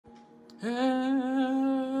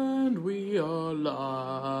And we are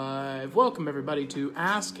live. Welcome everybody to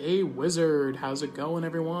Ask a Wizard. How's it going,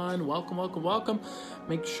 everyone? Welcome.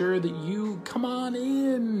 Make sure that you come on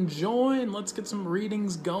in, join. Let's get some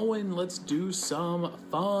readings going. Let's do some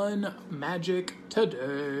fun magic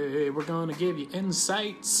today. We're going to give you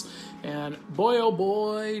insights. And boy, oh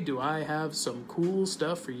boy, do I have some cool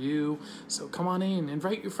stuff for you. So come on in,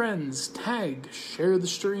 invite your friends, tag, share the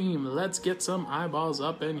stream. Let's get some eyeballs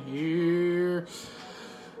up in here.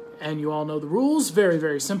 And you all know the rules. Very,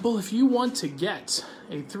 very simple. If you want to get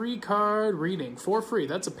a 3-card reading for free,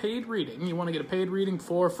 that's a paid reading. You want to get a paid reading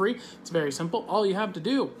for free, it's very simple. All you have to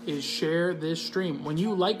do is share this stream. When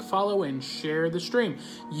you like, follow, and share the stream,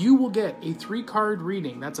 you will get a 3-card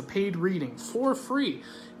reading. That's a paid reading for free.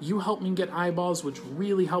 You help me get eyeballs, which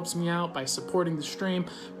really helps me out by supporting the stream,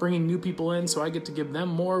 bringing new people in so I get to give them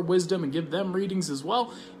more wisdom and give them readings as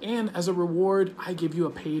well. And as a reward, I give you a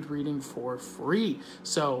paid reading for free.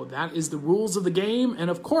 So that is the rules of the game. And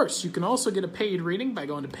of course, you can also get a paid reading by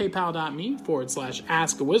going to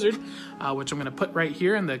paypal.me/askawizard, which I'm going to put right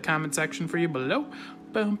here in the comment section for you below.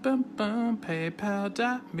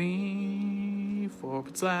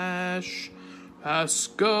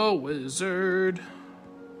 paypal.me/askawizard.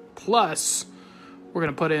 Plus, we're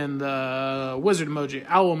going to put in the wizard emoji,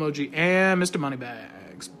 owl emoji, and Mr.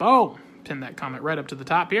 Moneybags. Boom! Pin that comment right up to the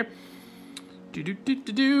top here. So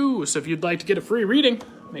if you'd like to get a free reading,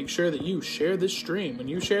 make sure that you share this stream. When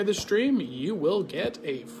you share this stream, you will get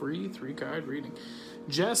a free 3-card reading.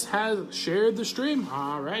 Jess has shared the stream.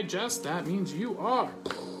 All right, Jess, that means you are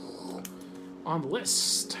on the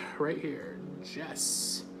list right here.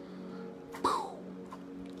 Jess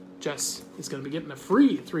is going to be getting a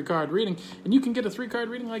free 3-card reading, and you can get a 3-card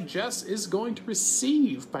reading like Jess is going to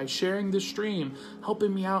receive by sharing the stream,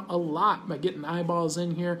 helping me out a lot by getting eyeballs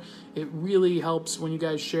in here. It really helps when you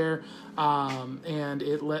guys share, and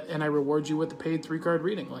I reward you with the paid 3-card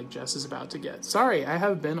reading like Jess is about to get. Sorry, I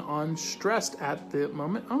have been stressed at the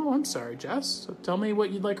moment. Oh, I'm sorry, Jess. So tell me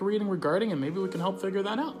what you'd like a reading regarding, and maybe we can help figure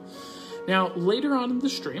that out. Now, later on in the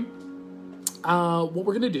stream, what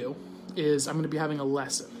we're going to do is I'm going to be having a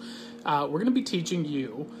lesson. We're going to be teaching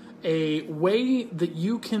you a way that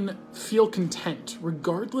you can feel content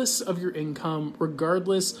regardless of your income,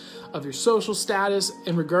 regardless of your social status,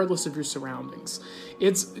 and regardless of your surroundings.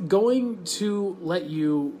 It's going to let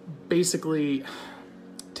you basically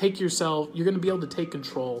you're going to be able to take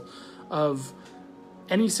control of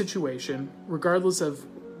any situation, regardless of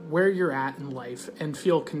where you're at in life, and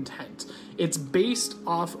feel content. It's based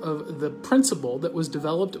off of the principle that was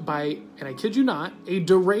developed by, and I kid you not, a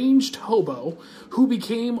deranged hobo who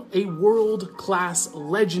became a world-class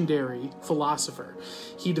legendary philosopher.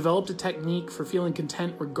 He developed a technique for feeling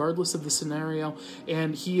content regardless of the scenario,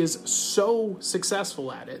 and he is so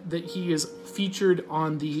successful at it that he is featured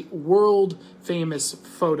on the world-famous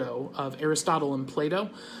photo of Aristotle and Plato.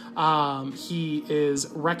 He is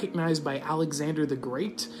recognized by Alexander the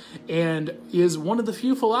Great and is one of the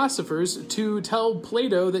few philosophers to tell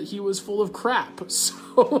Plato that he was full of crap. So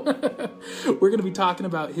we're going to be talking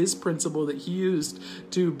about his principle that he used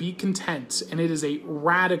to be content, and it is a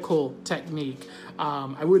radical technique.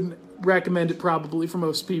 I wouldn't recommend it probably for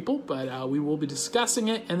most people, but we will be discussing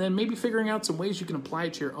it and then maybe figuring out some ways you can apply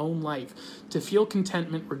it to your own life to feel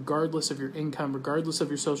contentment regardless of your income, regardless of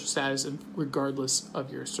your social status, and regardless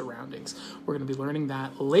of your surroundings. We're going to be learning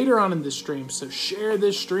that later on in this stream, so share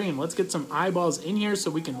this stream. Let's get some eyeballs in here so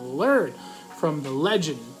we can learn from the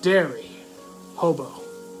legendary hobo.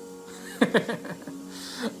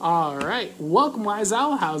 All right, welcome, Wise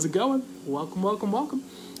Owl. How's it going? Welcome.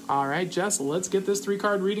 All right, Jess, let's get this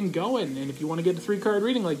 3-card reading going. And if you want to get a 3-card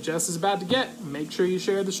reading like Jess is about to get, make sure you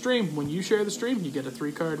share the stream. When you share the stream, you get a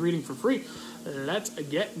 3-card reading for free. Let's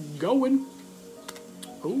get going.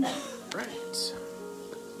 All right.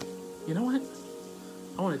 You know what?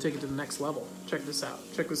 I want to take it to the next level. Check this out.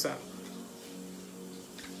 Tell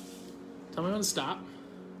me when to stop.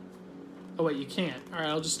 Oh, wait, you can't. All right,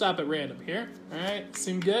 I'll just stop at random here. All right,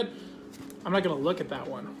 seem good? I'm not going to look at that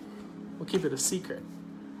one. We'll keep it a secret.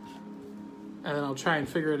 And then I'll try and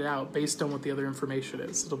figure it out based on what the other information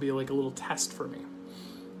is. It'll be like a little test for me.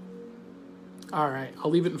 All right,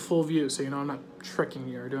 I'll leave it in full view so you know I'm not tricking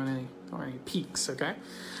you or doing any peeks, okay?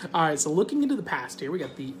 All right, so looking into the past here, we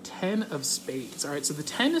got the 10 of Spades. All right, so the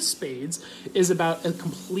 10 of Spades is about a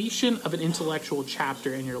completion of an intellectual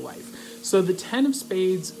chapter in your life. So the 10 of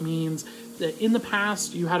Spades means that in the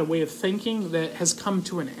past you had a way of thinking that has come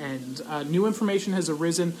to an end. New information has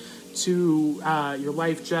arisen to your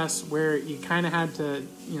life, Jess, where you kind of had to,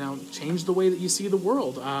 change the way that you see the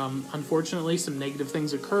world. Unfortunately, some negative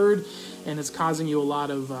things occurred, and it's causing you a lot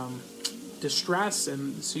of distress,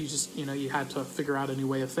 and so you had to figure out a new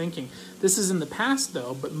way of thinking. This is in the past,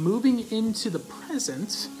 though, but moving into the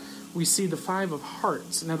present, we see the Five of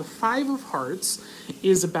Hearts. Now, the Five of Hearts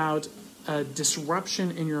is about a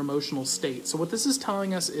disruption in your emotional state. So what this is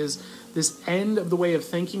telling us is this end of the way of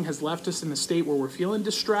thinking has left us in a state where we're feeling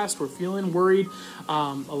distressed, we're feeling worried,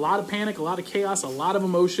 a lot of panic, a lot of chaos, a lot of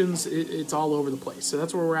emotions. It's all over the place. So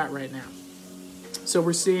that's where we're at right now. So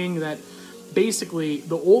we're seeing that basically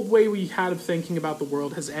the old way we had of thinking about the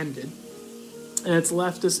world has ended, and it's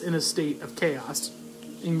left us in a state of chaos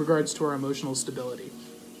in regards to our emotional stability.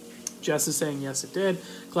 Jess is saying, yes, it did.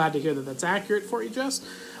 Glad to hear that that's accurate for you, Jess.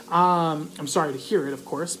 I'm sorry to hear it, of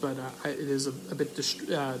course, but it is a bit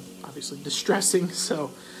obviously distressing.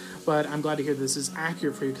 But I'm glad to hear this is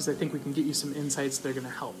accurate for you, because I think we can get you some insights that are going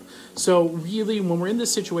to help. So really, when we're in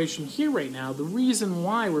this situation here right now, the reason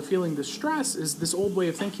why we're feeling the stress is this old way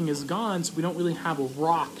of thinking is gone, so we don't really have a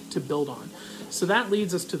rock to build on. So that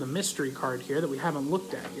leads us to the mystery card here that we haven't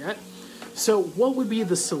looked at yet. So what would be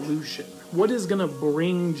the solution? What is going to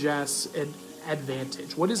bring Jess an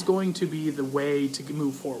advantage? What is going to be the way to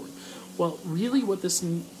move forward? Well, really what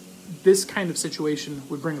this kind of situation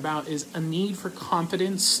would bring about is a need for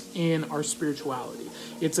confidence in our spirituality.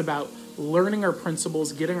 It's about learning our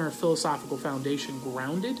principles, getting our philosophical foundation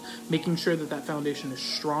grounded, making sure that that foundation is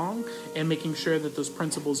strong, and making sure that those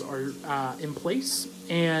principles are in place.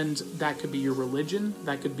 And that could be your religion,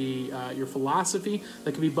 that could be your philosophy,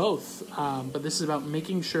 that could be both. But this is about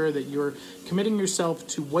making sure that you're committing yourself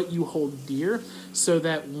to what you hold dear, so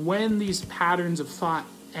that when these patterns of thought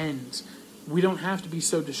end, we don't have to be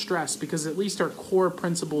so distressed, because at least our core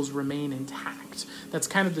principles remain intact. That's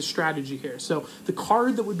kind of the strategy here. So the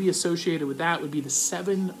card that would be associated with that would be the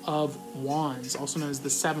Seven of Wands, also known as the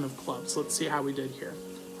Seven of Clubs. Let's see how we did here.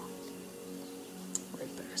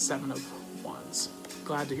 Right there, Seven of Wands.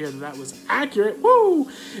 Glad to hear that was accurate. Woo!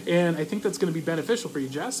 And I think that's going to be beneficial for you,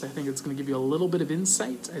 Jess. I think it's going to give you a little bit of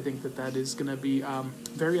insight. I think that is going to be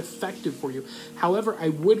very effective for you. However, I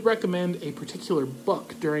would recommend a particular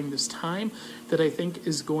book during this time that I think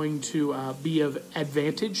is going to be of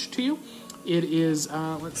advantage to you. It is,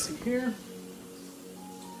 let's see here.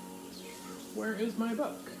 Where is my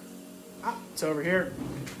book? It's over here.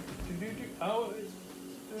 Oh,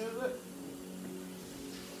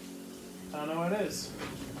 I don't know what it is.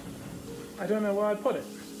 I don't know where I put it.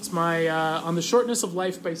 It's my On the Shortness of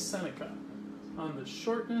Life by Seneca. On the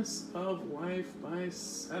Shortness of Life by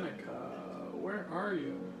Seneca. Where are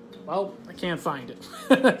you? Well, I can't find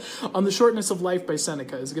it. On the Shortness of Life by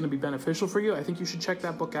Seneca is going to be beneficial for you. I think you should check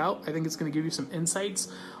that book out. I think it's going to give you some insights.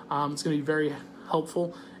 It's going to be very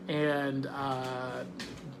helpful and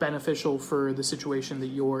beneficial for the situation that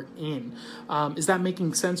you're in. Is that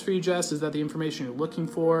making sense for you, Jess? Is that the information you're looking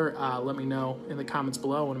for? Let me know in the comments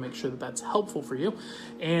below. I want to make sure that that's helpful for you.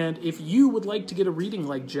 And if you would like to get a reading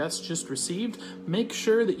like Jess just received, make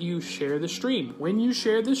sure that you share the stream. When you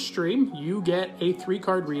share this stream, you get a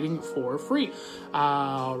 3-card reading for free.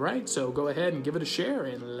 All right, so go ahead and give it a share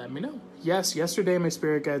and let me know. Yes, yesterday my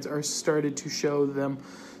spirit guides are started to show them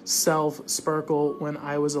self sparkle when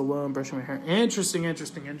I was alone brushing my hair. Interesting.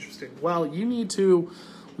 Well, you need to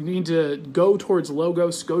go towards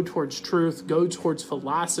logos, go towards truth, go towards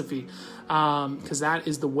philosophy, because that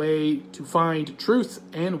is the way to find truth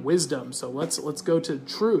and wisdom. So let's go to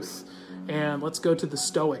truth, and let's go to the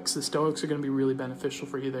Stoics. The Stoics are going to be really beneficial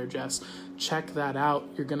for you there, Jess. Check that out.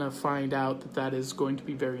 You're going to find out that is going to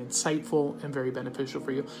be very insightful and very beneficial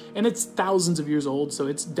for you. And it's thousands of years old, so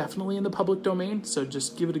it's definitely in the public domain. So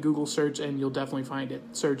just give it a Google search, and you'll definitely find it.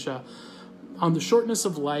 Search On the Shortness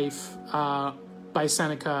of Life by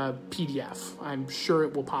Seneca PDF. I'm sure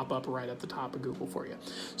it will pop up right at the top of Google for you.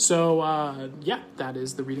 So, that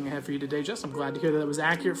is the reading I have for you today, Jess. I'm glad to hear that it was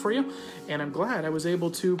accurate for you, and I'm glad I was able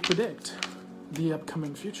to predict the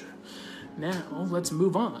upcoming future. Now, let's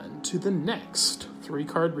move on to the next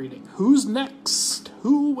 3-card reading. Who's next?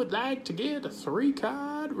 Who would like to get a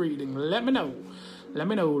 3-card reading? Let me know. Let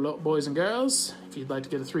me know, boys and girls. If you'd like to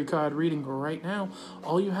get a 3-card reading right now,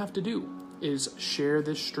 all you have to do is share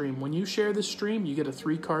this stream. When you share this stream, you get a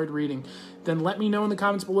 3-card reading. Then let me know in the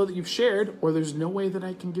comments below that you've shared, or there's no way that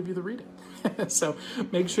I can give you the reading. So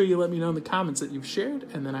make sure you let me know in the comments that you've shared,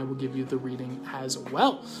 and then I will give you the reading as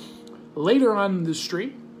well. Later on in the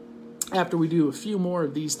stream, after we do a few more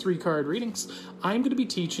of these 3-card readings, I'm going to be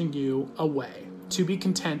teaching you a way to be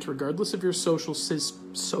content regardless of your social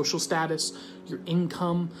status, your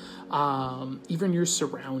income, even your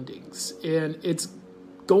surroundings. And it's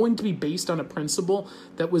going to be based on a principle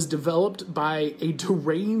that was developed by a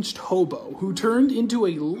deranged hobo who turned into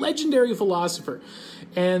a legendary philosopher.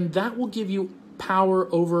 And that will give you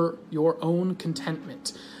power over your own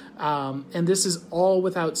contentment. And this is all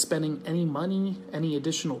without spending any money, any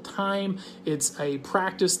additional time. It's a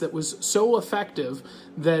practice that was so effective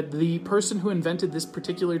that the person who invented this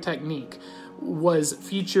particular technique was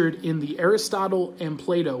featured in the Aristotle and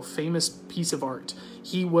Plato famous piece of art.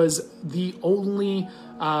 He was the only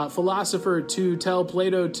philosopher to tell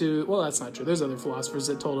Plato to, well, that's not true. There's other philosophers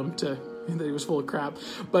that told him that he was full of crap.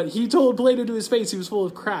 But he told Plato to his face he was full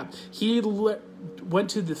of crap. He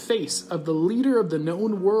went to the face of the leader of the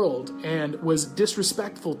known world and was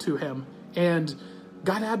disrespectful to him and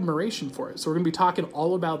got admiration for it. So we're going to be talking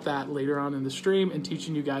all about that later on in the stream and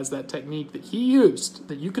teaching you guys that technique that he used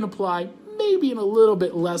that you can apply maybe in a little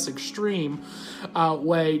bit less extreme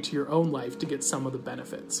way to your own life to get some of the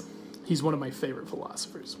benefits. He's one of my favorite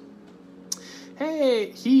philosophers.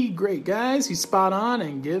 Hey, great, guys. He's spot on,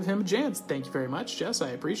 and give him a chance. Thank you very much, Jess. I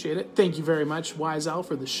appreciate it. Thank you very much, Wise Owl,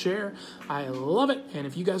 for the share. I love it. And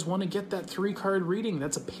if you guys want to get that 3-card reading,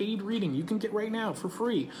 that's a paid reading you can get right now for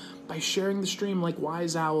free by sharing the stream like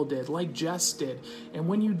Wise Owl did, like Jess did. And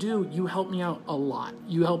when you do, you help me out a lot.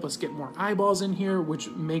 You help us get more eyeballs in here, which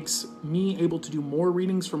makes me able to do more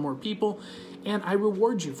readings for more people. And I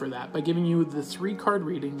reward you for that by giving you the 3-card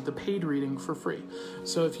reading, the paid reading, for free.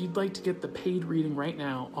 So if you'd like to get the paid reading right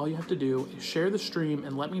now, all you have to do is share the stream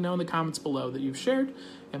and let me know in the comments below that you've shared,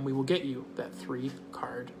 and we will get you that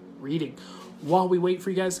 3-card reading. While we wait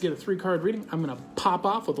for you guys to get a 3-card reading, I'm going to pop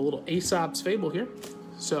off with a little Aesop's Fable here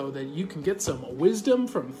so that you can get some wisdom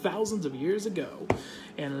from thousands of years ago.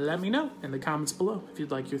 And let me know in the comments below if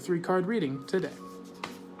you'd like your 3-card reading today.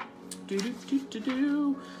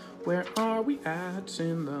 Where are we at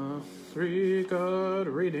in the 3-card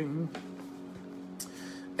reading?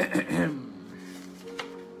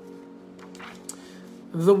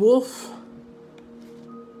 The Wolf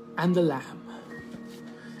and the Lamb.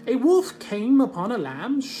 A wolf came upon a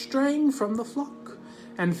lamb straying from the flock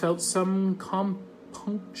and felt some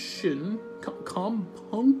compunction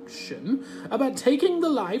about taking the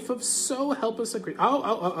life of so helpless a creature.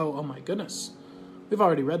 Oh my goodness. We've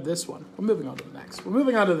already read this one. We're moving on to the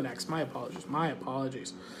next. My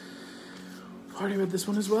apologies. Already read this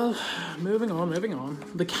one as well. Moving on.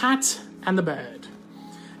 The Cat and the Bird.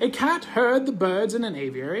 A cat heard the birds in an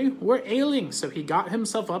aviary were ailing, so he got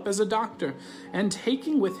himself up as a doctor, and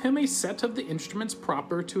taking with him a set of the instruments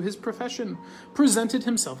proper to his profession, presented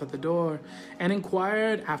himself at the door, and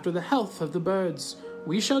inquired after the health of the birds.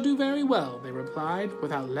 "We shall do very well," they replied,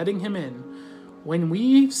 without letting him in, "when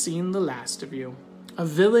we've seen the last of you. A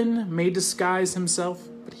villain may disguise himself,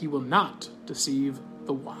 but he will not deceive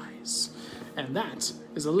the wise." And that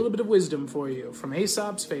is a little bit of wisdom for you from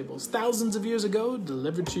Aesop's Fables, thousands of years ago,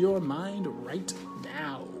 delivered to your mind right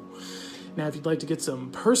now. Now, if you'd like to get some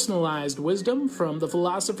personalized wisdom from the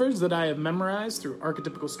philosophers that I have memorized through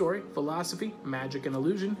archetypical story, philosophy, magic, and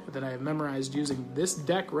illusion that I have memorized using this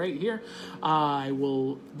deck right here, I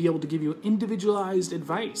will be able to give you individualized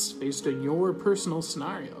advice based on your personal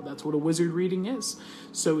scenario. That's what a wizard reading is.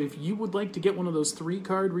 So if you would like to get one of those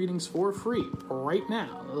 3-card readings for free right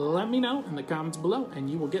now, let me know in the comments below, and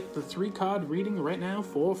you will get the 3-card reading right now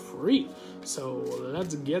for free. So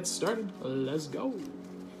let's get started. Let's go.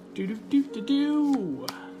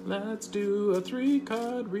 Let's do a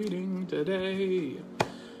 3-card reading today.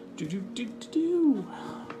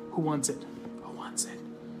 Who wants it?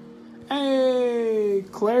 Hey,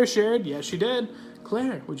 Claire shared. Yes, she did.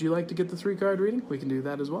 Claire, would you like to get the 3-card reading? We can do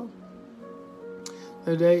that as well.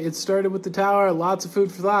 Today it started with the Tower. Lots of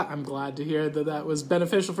food for thought. I'm glad to hear that was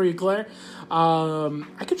beneficial for you, Claire.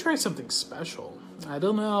 I could try something special. I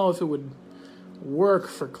don't know if it would work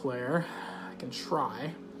for Claire. I can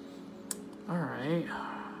try. All right,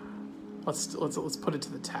 let's put it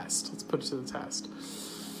to the test.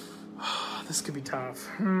 This could be tough.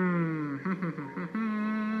 I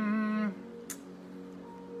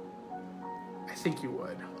think you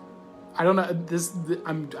would. I don't know.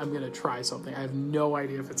 I'm gonna try something. I have no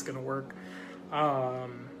idea if it's gonna work.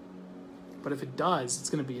 But if it does, it's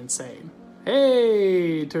gonna be insane.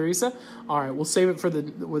 Hey, Teresa. All right, we'll save it for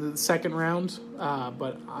the second round,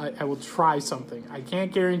 but I will try something. I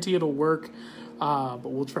can't guarantee it'll work, but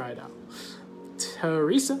we'll try it out.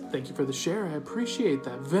 Teresa, thank you for the share. I appreciate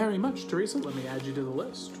that very much, Teresa. Let me add you to the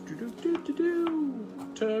list.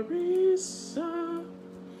 Teresa.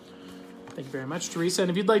 Thank you very much, Teresa. And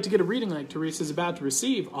if you'd like to get a reading like Teresa's about to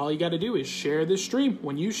receive, all you got to do is share this stream.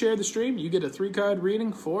 When you share the stream, you get a 3-card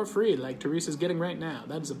reading for free, like Teresa's getting right now.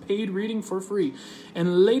 That is a paid reading for free.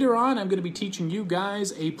 And later on, I'm going to be teaching you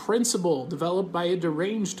guys a principle developed by a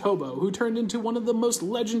deranged Tobo who turned into one of the most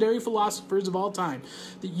legendary philosophers of all time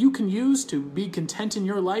that you can use to be content in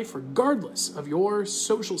your life regardless of your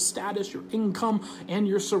social status, your income, and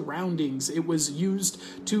your surroundings. It was used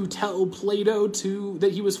to tell Plato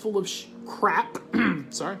that he was full of crap.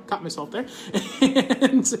 Sorry, caught myself there.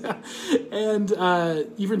 and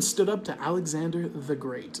even stood up to Alexander the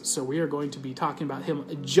Great. So we are going to be talking about him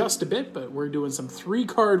just a bit, but we're doing some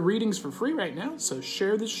 3-card readings for free right now. So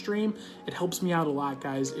share this stream. It helps me out a lot,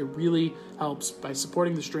 guys. It really helps by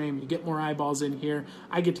supporting the stream. You get more eyeballs in here.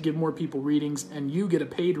 I get to give more people readings, and you get a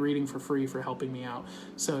paid reading for free for helping me out.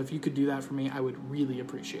 So if you could do that for me, I would really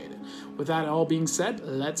appreciate it. With that all being said,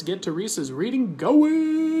 let's get Teresa's reading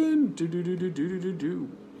going.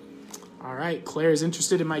 All right, Claire is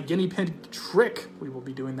interested in my guinea pig trick. We will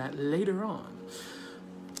be doing that later on.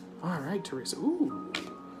 All right, Teresa. Ooh.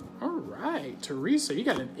 All right, Teresa, you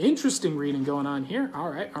got an interesting reading going on here. All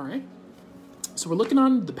right. So we're looking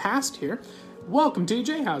on the past here. Welcome,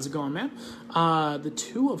 TJ. How's it going, man? The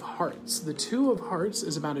Two of Hearts. The Two of Hearts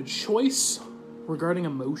is about a choice regarding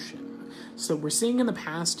emotion. So we're seeing in the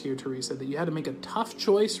past here, Teresa, that you had to make a tough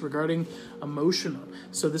choice regarding emotion.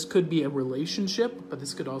 So this could be a relationship, but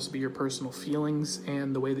this could also be your personal feelings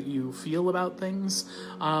and the way that you feel about things.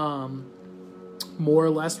 More or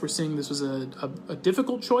less, we're seeing this was a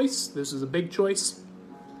difficult choice. This is a big choice.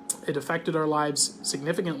 It affected our lives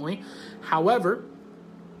significantly. However,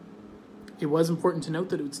 it was important to note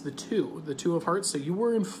that it's the Two of Hearts. So you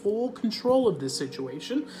were in full control of this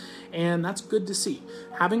situation, and that's good to see.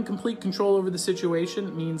 Having complete control over the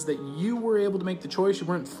situation means that you were able to make the choice. You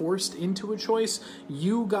weren't forced into a choice.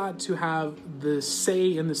 You got to have the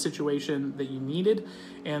say in the situation that you needed.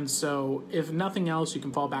 And so if nothing else, you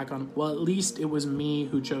can fall back on, well, at least it was me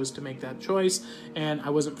who chose to make that choice, and I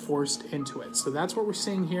wasn't forced into it. So that's what we're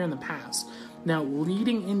seeing here in the past. Now,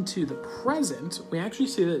 leading into the present, we actually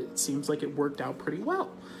see that it seems like it worked out pretty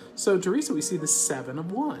well. So, Teresa, we see the Seven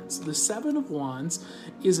of Wands. The Seven of Wands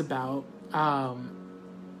is about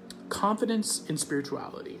confidence in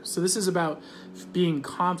spirituality. So this is about being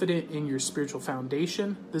confident in your spiritual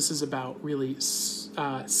foundation. This is about really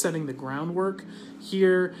setting the groundwork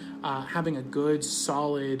here, having a good,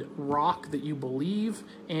 solid rock that you believe.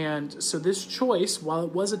 And so this choice, while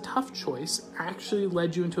it was a tough choice, actually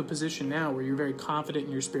led you into a position now where you're very confident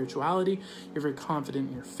in your spirituality, you're very confident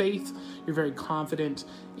in your faith, you're very confident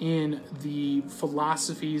in the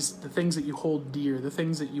philosophies, the things that you hold dear, the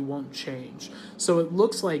things that you won't change. So it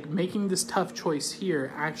looks like making this tough choice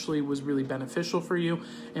here actually was really beneficial for you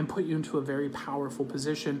and put you into a very powerful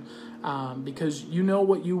position, because you know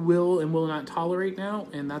what you will and will not tolerate now,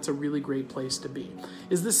 and that's a really great place to be.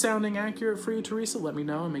 Is this sounding accurate for you, Teresa? Let me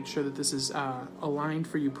know and make sure that this is aligned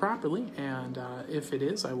for you properly, and if it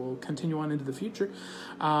is, I will continue on into the future.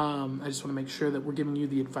 I just want to make sure that we're giving you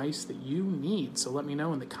the advice that you need, so let me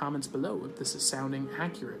know in the comments below if this is sounding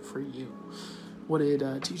accurate for you. What did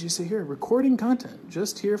TJ say here? Recording content,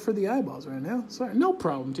 just here for the eyeballs right now. Sorry, no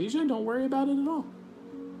problem, TJ, don't worry about it at all.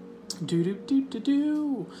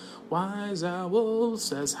 Wise Owl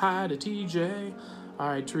says hi to TJ. All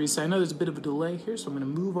right, Teresa, I know there's a bit of a delay here, so I'm going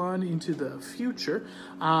to move on into the future.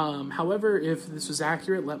 However, if this was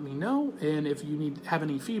accurate, let me know. And if you have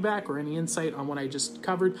any feedback or any insight on what I just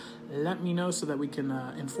covered, let me know so that we can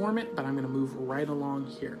inform it. But I'm going to move right along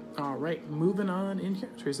here. All right, moving on in here.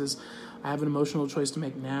 Teresa says, I have an emotional choice to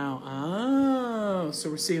make now. Oh, so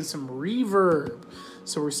we're seeing some reverb.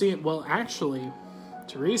 So we're seeing, well, actually,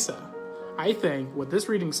 Teresa, I think what this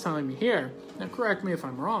reading's telling me here, now correct me if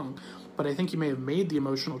I'm wrong, but I think you may have made the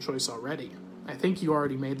emotional choice already. I think you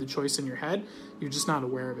already made the choice in your head. You're just not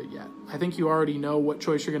aware of it yet. I think you already know what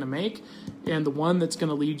choice you're going to make, and the one that's going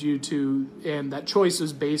to lead you to, and that choice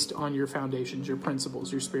is based on your foundations, your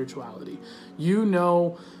principles, your spirituality. You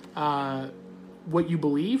know what you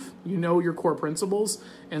believe, you know your core principles,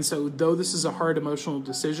 and so though this is a hard emotional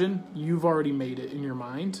decision, you've already made it in your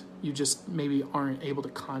mind. You just maybe aren't able to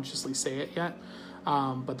consciously say it yet,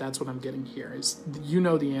 but that's what I'm getting here, is you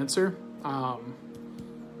know the answer,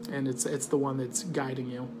 and it's the one that's guiding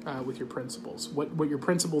you with your principles. What your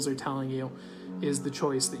principles are telling you is the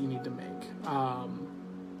choice that you need to make.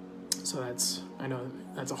 So I know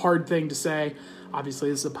that's a hard thing to say. Obviously,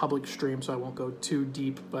 this is a public stream, so I won't go too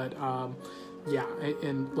deep, but yeah,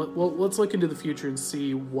 and let's look into the future and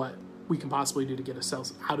see what we can possibly do to get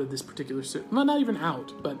ourselves out of this particular well, not even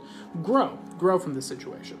out, but grow from this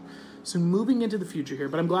situation. So moving into the future here,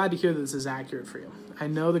 but I'm glad to hear that this is accurate for you. I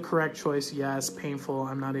know the correct choice, yes, painful,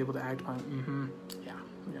 I'm not able to act upon it.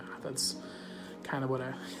 Yeah, that's kind of what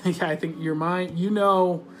I think your mind, you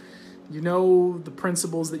know the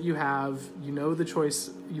principles that you have, you know the choice,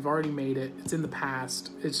 you've already made it, it's in the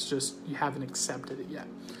past, it's just you haven't accepted it yet.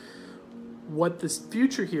 What this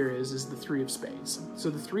future here is the Three of Spades. So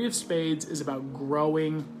the Three of Spades is about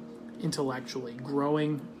growing intellectually,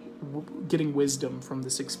 getting wisdom from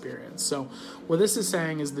this experience. So what this is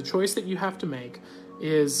saying is the choice that you have to make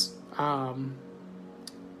is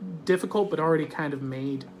difficult but already kind of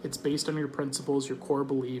made. It's based on your principles, your core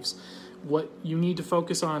beliefs. What you need to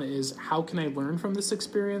focus on is, how can I learn from this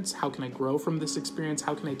experience? How can I grow from this experience?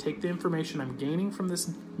 How can I take the information I'm gaining from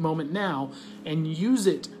this moment now and use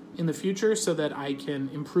it in the future so that I can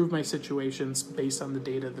improve my situations based on the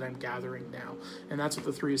data that I'm gathering now? And that's what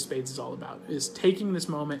the Three of Spades is all about, is taking this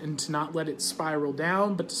moment and to not let it spiral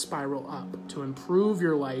down, but to spiral up, to improve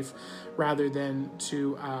your life rather than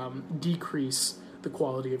to decrease the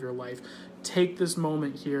quality of your life. Take this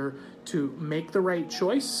moment here to make the right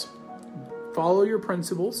choice, follow your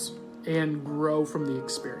principles, and grow from the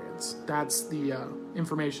experience. That's the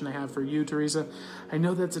information I have for you, Teresa. I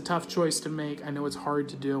know that's a tough choice to make. I know it's hard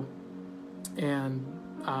to do. And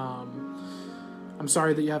I'm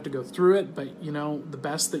sorry that you have to go through it, but the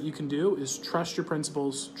best that you can do is trust your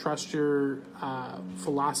principles, trust your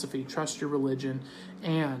philosophy, trust your religion,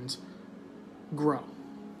 and grow.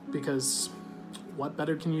 Because what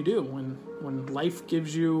better can you do when life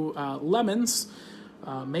gives you lemons?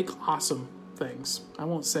 Make awesome things. I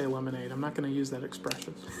won't say lemonade. I'm not going to use that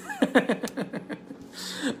expression.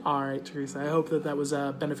 All right, Teresa. I hope that was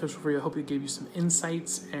beneficial for you. I hope it gave you some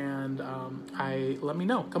insights, and let me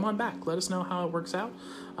know. Come on back. Let us know how it works out.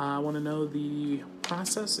 I want to know the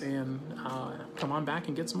process, and come on back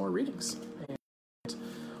and get some more readings. And it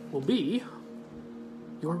will be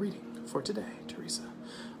your reading for today, Teresa.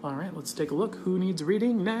 All right, let's take a look. Who needs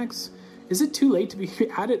reading next? Is it too late to be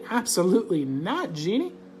added? Absolutely not,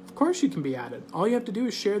 Jeannie. Of course you can be added. All you have to do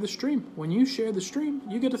is share the stream. When you share the stream,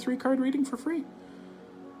 you get a 3-card reading for free.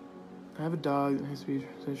 I have a dog that needs to be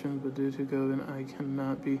transitioned, but due to COVID, I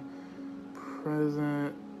cannot be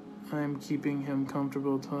present. I'm keeping him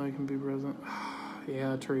comfortable until I can be present.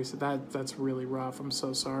 Yeah, Teresa, that's really rough. I'm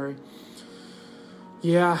so sorry.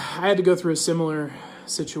 Yeah, I had to go through a similar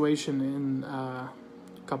situation in a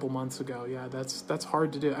couple months ago. Yeah, that's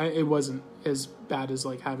hard to do. It wasn't as bad as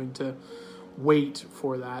like having to wait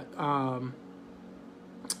for that.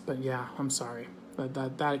 But yeah, I'm sorry.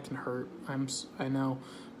 That can hurt. I know.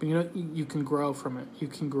 But you can grow from it. You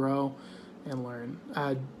can grow and learn.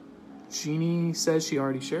 Jeannie says she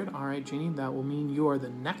already shared. All right, Jeannie, that will mean you are the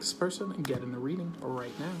next person and getting a reading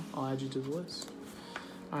right now. I'll add you to the list.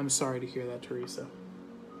 I'm sorry to hear that, Teresa.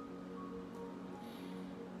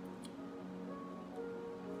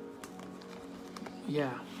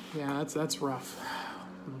 Yeah, that's rough.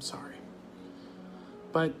 I'm sorry.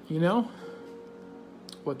 But,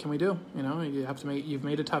 what can we do? You have to you've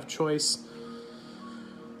made a tough choice.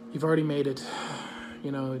 You've already made it.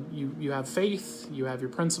 You have faith, you have your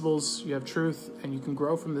principles, you have truth, and you can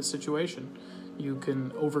grow from this situation. You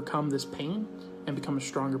can overcome this pain and become a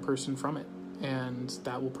stronger person from it. And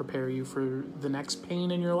that will prepare you for the next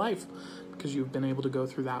pain in your life because you've been able to go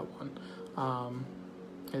through that one.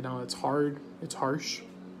 It's hard, it's harsh.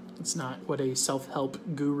 It's not what a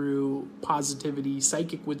self-help guru, positivity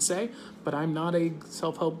psychic would say, but I'm not a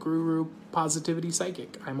self-help guru, positivity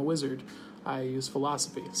psychic. I'm a wizard. I use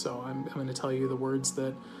philosophy, so I'm going to tell you the words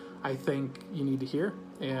that I think you need to hear,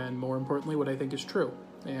 and more importantly, what I think is true,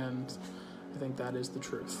 and I think that is the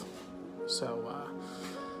truth. So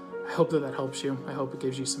I hope that helps you. I hope it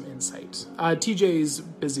gives you some insight. TJ's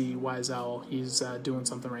busy, Wise Owl. He's doing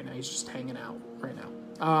something right now. He's just hanging out right now.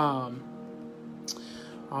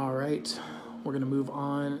 All right, we're going to move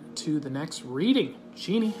on to the next reading.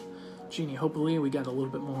 Jeannie, hopefully we got a little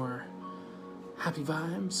bit more happy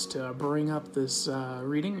vibes to bring up this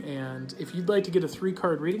reading. And if you'd like to get a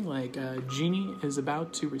 3-card reading like Jeannie is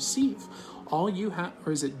about to receive, all you have,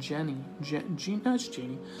 or is it Jenny? No, it's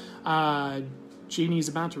Jeannie. Jeannie's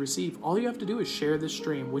about to receive. All you have to do is share this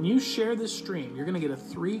stream. When you share this stream, you're going to get a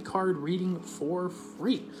 3-card reading for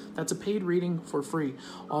free. That's a paid reading for free.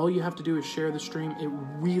 All you have to do is share the stream. It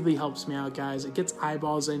really helps me out, guys. It gets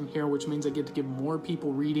eyeballs in here, which means I get to give more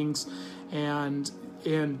people readings, and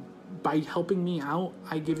by helping me out,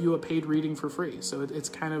 I give you a paid reading for free. So it's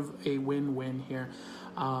kind of a win-win here.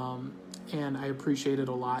 And I appreciate it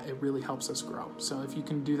a lot. It really helps us grow. So if you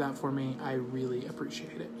can do that for me, I really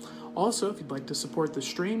appreciate it. Also, if you'd like to support the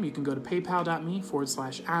stream, you can go to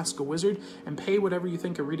paypal.me/askawizard and pay whatever you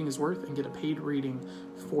think a reading is worth and get a paid reading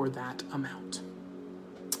for that amount.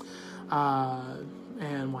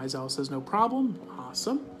 And Wise Owl says no problem.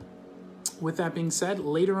 Awesome. With that being said,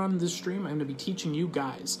 later on in this stream, I'm going to be teaching you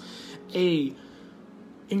guys a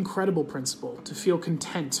incredible principle to feel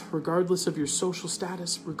content regardless of your social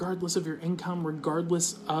status, regardless of your income,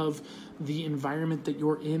 regardless of the environment that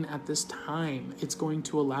you're in at this time. It's going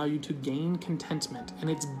to allow you to gain contentment, and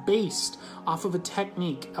it's based off of a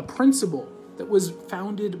technique, a principle that was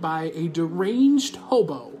founded by a deranged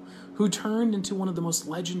hobo who turned into one of the most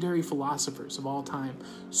legendary philosophers of all time.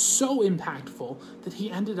 So impactful that he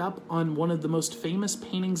ended up on one of the most famous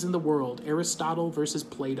paintings in the world, Aristotle versus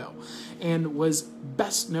Plato, and was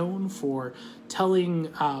best known for telling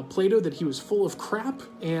Plato that he was full of crap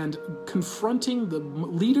and confronting the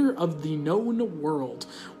leader of the known world.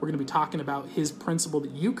 We're going to be talking about his principle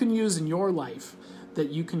that you can use in your life, that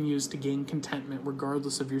you can use to gain contentment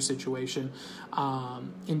regardless of your situation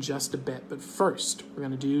in just a bit. But first, we're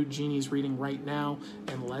going to do Jeannie's reading right now,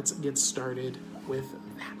 and let's get started with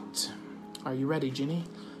that. Are you ready, Jeannie?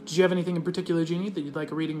 Did you have anything in particular, Jeannie, that you'd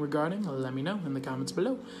like a reading regarding? Let me know in the comments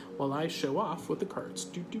below while I show off with the cards.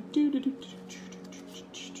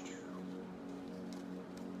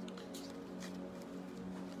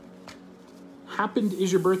 Happened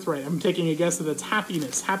is your birthright. I'm taking a guess that it's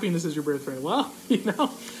happiness. Happiness is your birthright. Well,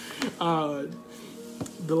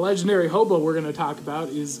 the legendary hobo we're going to talk about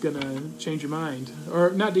is going to change your mind. Or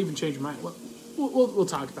not even change your mind. We'll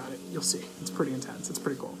talk about it. You'll see. It's pretty intense. It's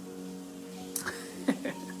pretty cool.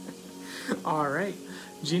 All right.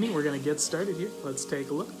 Jeannie, we're going to get started here. Let's take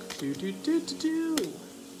a look.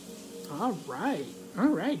 All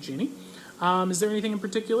right, Jeannie. Is there anything in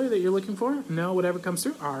particular that you're looking for? No, whatever comes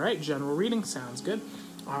through? All right, general reading. Sounds good.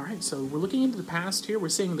 All right, so we're looking into the past here. We're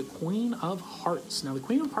seeing the Queen of Hearts. Now, the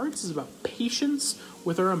Queen of Hearts is about patience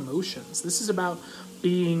with our emotions. This is about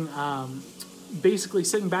being basically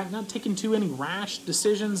sitting back, not taking too any rash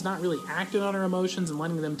decisions, not really acting on our emotions and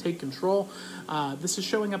letting them take control. This is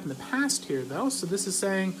showing up in the past here, though. So this is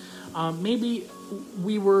saying maybe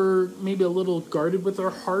we were maybe a little guarded with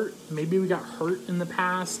our heart. Maybe we got hurt in the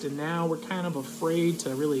past, and now we're kind of afraid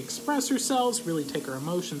to really express ourselves, really take our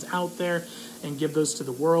emotions out there and give those to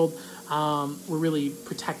the world. We're really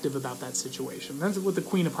protective about that situation. That's what the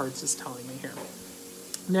Queen of Hearts is telling me here.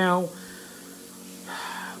 Now,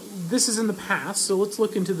 this is in the past, so let's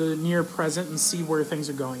look into the near present and see where things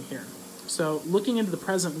are going here. So looking into the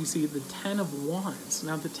present, we see the Ten of Wands.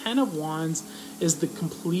 Now, the Ten of Wands is the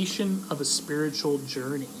completion of a spiritual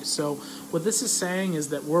journey. So what this is saying is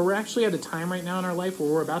that we're actually at a time right now in our life where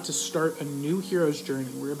we're about to start a new hero's journey.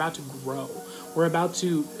 We're about to grow. We're about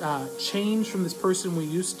to change from this person we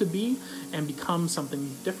used to be and become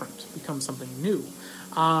something different, become something new.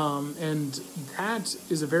 And that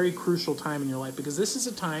is a very crucial time in your life, because this is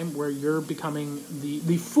a time where you're becoming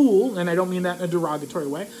the fool, and I don't mean that in a derogatory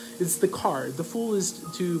way. It's the card. The fool is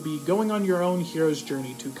to be going on your own hero's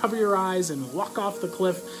journey, to cover your eyes and walk off the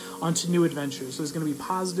cliff onto new adventures. So there's going to be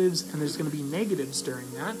positives and there's going to be negatives during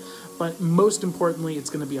that. But most importantly, it's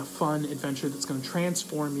going to be a fun adventure that's going to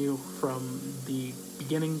transform you from the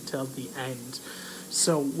beginning till the end.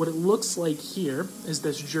 So what it looks like here is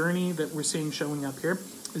this journey that we're seeing showing up here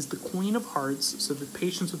is the Queen of Hearts. So the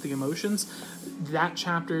patience with the emotions, that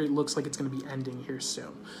chapter looks like it's going to be ending here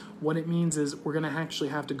soon. What it means is we're going to actually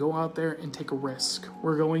have to go out there and take a risk.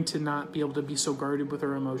 We're going to not be able to be so guarded with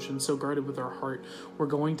our emotions, so guarded with our heart. We're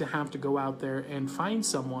going to have to go out there and find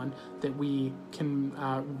someone that we can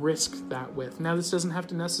risk that with. Now, this doesn't have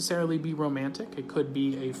to necessarily be romantic. It could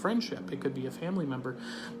be a friendship. It could be a family member.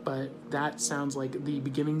 But that sounds like the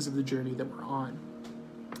beginnings of the journey that we're on.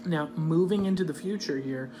 Now, moving into the future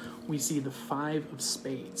here, we see the Five of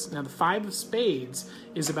Spades. Now, the Five of Spades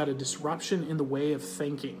is about a disruption in the way of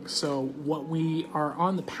thinking. So what we are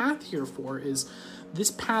on the path here for is this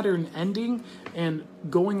pattern ending and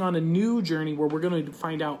going on a new journey where we're going to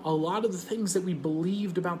find out a lot of the things that we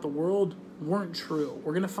believed about the world weren't true.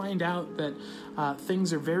 We're going to find out that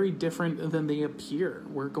things are very different than they appear.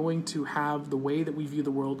 We're going to have the way that we view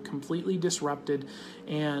the world completely disrupted,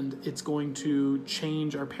 and it's going to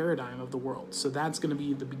change our paradigm of the world. So that's going to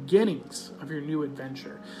be the beginnings of your new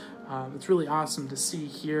adventure. It's really awesome to see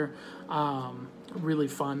here. really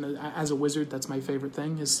fun. As a wizard, that's my favorite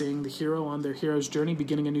thing, is seeing the hero on their hero's journey,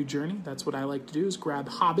 beginning a new journey. That's what I like to do, is grab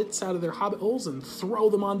hobbits out of their hobbit holes and throw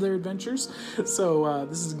them on their adventures. So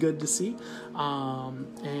this is good to see.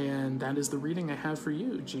 And that is the reading I have for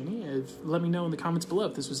you, Jeannie. Let me know in the comments below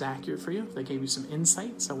if this was accurate for you, if they gave you some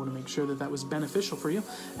insights. I want to make sure that that was beneficial for you.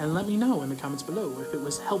 And let me know in the comments below if it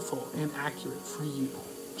was helpful and accurate for you,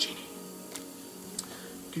 Jeannie.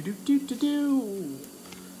 Do-do-do-do-do.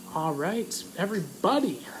 All right,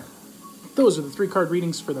 everybody. Those are the 3-card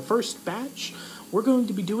readings for the first batch. We're going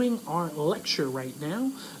to be doing our lecture right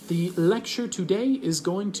now. The lecture today is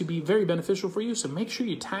going to be very beneficial for you, so make sure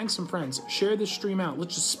you tag some friends. Share this stream out.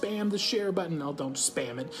 Let's just spam the share button. No, don't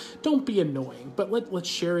spam it. Don't be annoying, but let's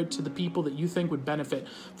share it to the people that you think would benefit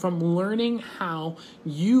from learning how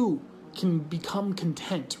you can become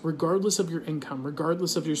content regardless of your income,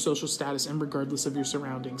 regardless of your social status, and regardless of your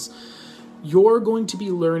surroundings. You're going to be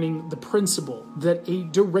learning the principle that a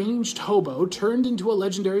deranged hobo turned into a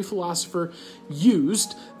legendary philosopher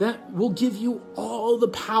used that will give you all the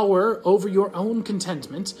power over your own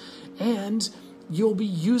contentment, and you'll be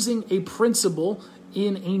using a principle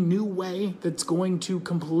in a new way that's going to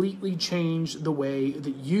completely change the way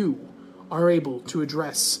that you are able to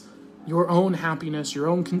address your own happiness, your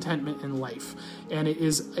own contentment in life. And it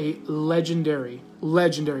is a legendary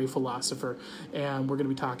philosopher, and we're going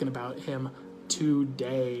to be talking about him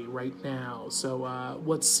today, right now. So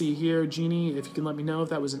let's see here, Jeannie, if you can let me know if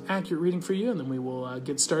that was an accurate reading for you, and then we will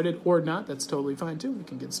get started, or not. That's totally fine too. We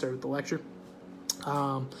can get started with the lecture.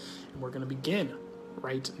 And we're going to begin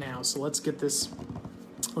right now. So let's get this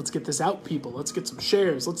out, people. Let's get some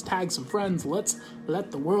shares. Let's tag some friends. Let's let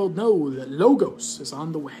the world know that Logos is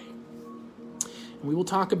on the way. And we will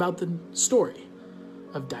talk about the story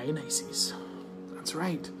of Dionysus. That's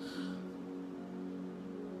right.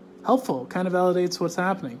 Helpful. Kind of validates what's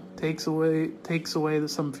happening. Takes away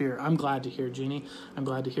some fear. I'm glad to hear, Jeannie. I'm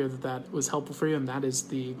glad to hear that was helpful for you, and that is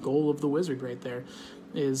the goal of the wizard right there,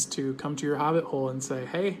 is to come to your hobbit hole and say,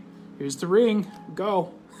 hey, here's the ring.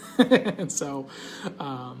 Go. And so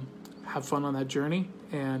have fun on that journey,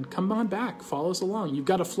 and come on back. Follow us along. You've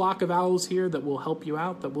got a flock of owls here that will help you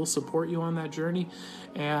out, that will support you on that journey,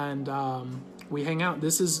 and we hang out.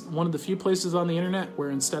 This is one of the few places on the internet where,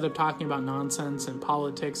 instead of talking about nonsense and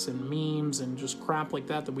politics and memes and just crap like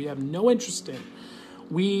that we have no interest in,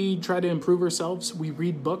 we try to improve ourselves. We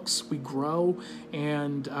read books, we grow,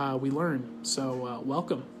 and we learn. So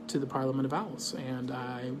welcome to the Parliament of Owls, and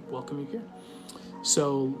I welcome you here.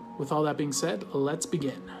 So with all that being said, let's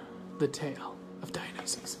begin the tale of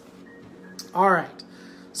Dionysus. All right,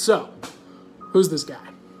 so who's this guy?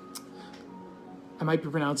 I might be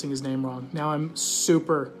pronouncing his name wrong. Now I'm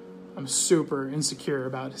super insecure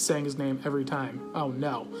about saying his name every time. Oh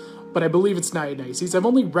no. But I believe it's Dionysus. I've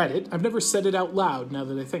only read it. I've never said it out loud now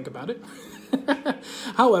that I think about it.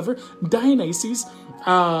 However, Dionysus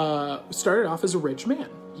started off as a rich man.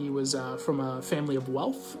 He was from a family of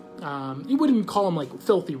wealth. You wouldn't call him like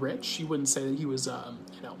filthy rich. You wouldn't say that he was,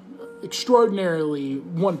 extraordinarily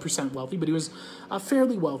 1% wealthy, but he was a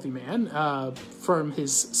fairly wealthy man from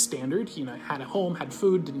his standard. He had a home, had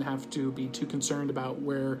food, didn't have to be too concerned about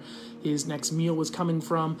where his next meal was coming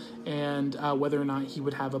from, and whether or not he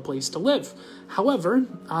would have a place to live. However,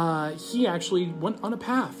 he actually went on a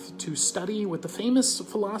path to study with the famous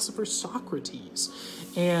philosopher Socrates.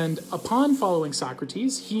 And upon following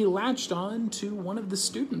Socrates, he latched on to one of the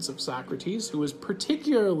students of Socrates, who was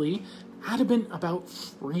particularly adamant about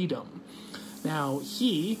freedom. Now,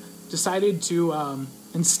 he decided to,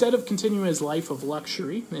 instead of continuing his life of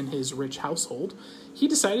luxury in his rich household, he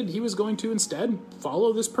decided he was going to instead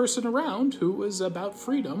follow this person around who was about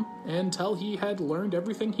freedom until he had learned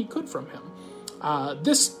everything he could from him.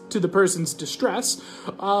 This, to the person's distress,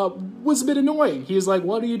 was a bit annoying. He was like,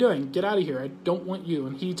 what are you doing? Get out of here. I don't want you.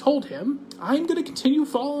 And he told him, I'm going to continue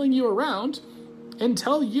following you around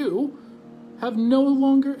until you have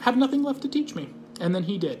nothing left to teach me. And then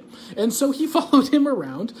he did. And so he followed him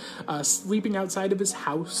around, sleeping outside of his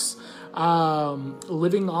house,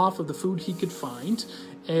 living off of the food he could find,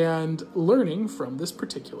 and learning from this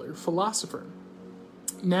particular philosopher.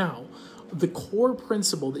 Now, the core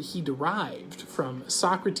principle that he derived from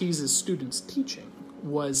Socrates' students' teaching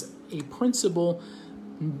was a principle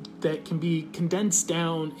that can be condensed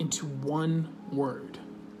down into one word,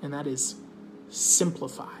 and that is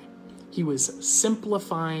simplify. He was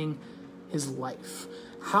simplifying his life.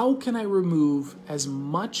 How can I remove as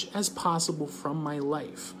much as possible from my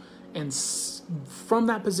life? And from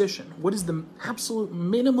that position, what is the absolute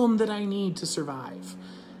minimum that I need to survive?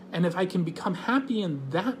 And if I can become happy in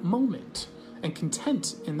that moment and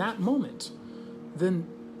content in that moment, then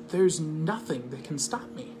there's nothing that can stop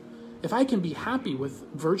me. If I can be happy with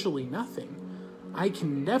virtually nothing, I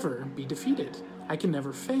can never be defeated. I can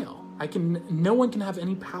never fail. No one can have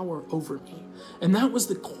any power over me. And that was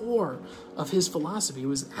the core of his philosophy. It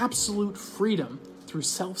was absolute freedom through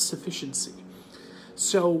self-sufficiency.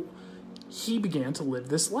 So he began to live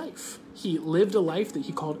this life. He lived a life that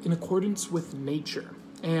he called in accordance with nature.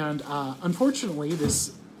 And unfortunately,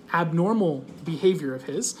 this abnormal behavior of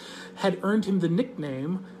his had earned him the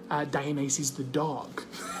nickname Dionysus the dog.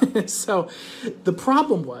 So the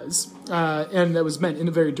problem was, and that was meant in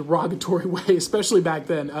a very derogatory way, especially back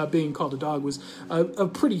then, being called a dog was a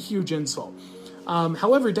pretty huge insult.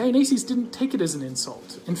 However, Dionysus didn't take it as an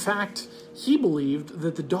insult. In fact, he believed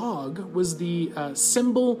that the dog was the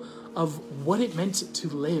symbol of what it meant to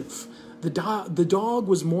live. The dog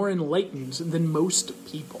was more enlightened than most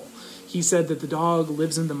people. He said that the dog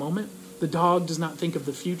lives in the moment. The dog does not think of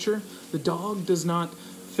the future. The dog does not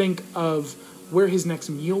think of where his next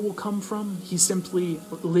meal will come from. He simply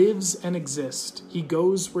lives and exists. He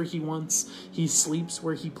goes where he wants. He sleeps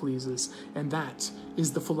where he pleases. And that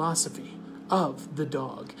is the philosophy of the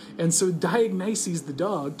dog. And so Dionysus the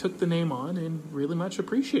dog took the name on and really much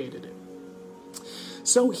appreciated it.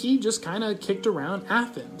 So he just kind of kicked around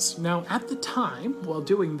Athens. Now, at the time, while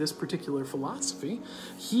doing this particular philosophy,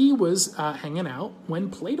 he was hanging out when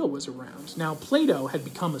Plato was around. Now, Plato had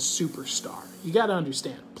become a superstar. You got to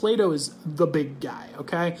understand, Plato is the big guy,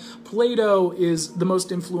 okay? Plato is the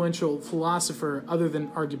most influential philosopher other than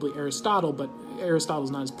arguably Aristotle, but Aristotle's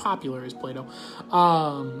not as popular as Plato,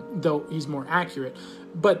 though he's more accurate.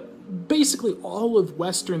 But basically all of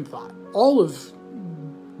Western thought, all of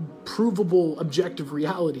provable objective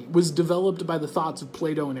reality was developed by the thoughts of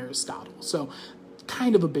Plato and Aristotle. So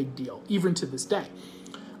kind of a big deal, even to this day.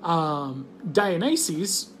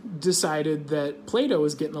 Dionysus decided that Plato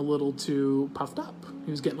was getting a little too puffed up.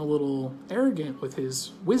 He was getting a little arrogant with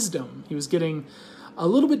his wisdom. He was getting a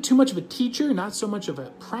little bit too much of a teacher, not so much of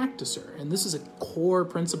a practicer. And this is a core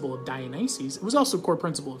principle of Dionysus. It was also a core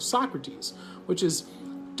principle of Socrates, which is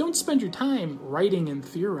don't spend your time writing and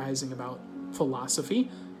theorizing about philosophy.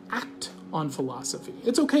 Act on philosophy.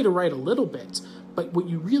 It's okay to write a little bit, but what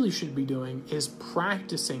you really should be doing is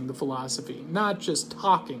practicing the philosophy, not just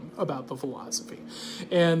talking about the philosophy.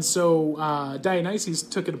 And so Dionysus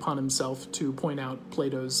took it upon himself to point out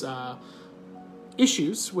Plato's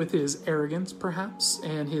issues with his arrogance, perhaps,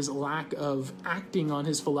 and his lack of acting on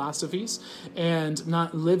his philosophies and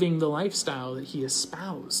not living the lifestyle that he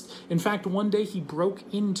espoused. In fact, one day he broke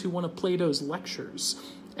into one of Plato's lectures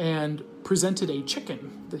and presented a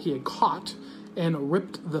chicken that he had caught and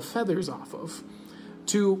ripped the feathers off of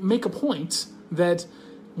to make a point that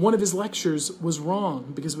one of his lectures was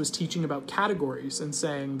wrong because it was teaching about categories and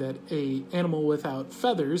saying that a animal without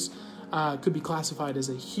feathers could be classified as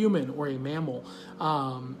a human or a mammal.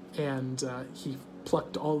 And he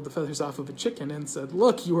plucked all of the feathers off of a chicken and said,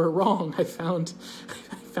 "Look, you were wrong. I found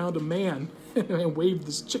a man," and waved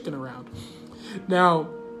this chicken around. Now,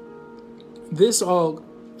 this all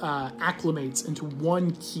acclimates into one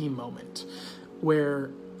key moment where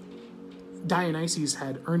Dionysus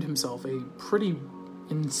had earned himself a pretty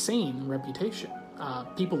insane reputation.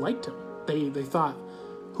 People liked him. They thought,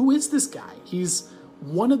 who is this guy? He's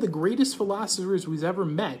one of the greatest philosophers we've ever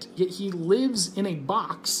met, yet he lives in a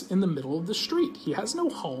box in the middle of the street. He has no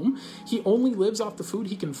home. He only lives off the food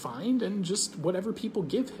he can find and just whatever people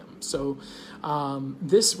give him. So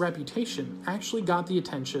this reputation actually got the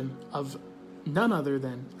attention of none other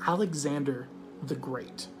than Alexander the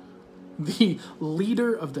Great, the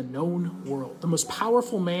leader of the known world, the most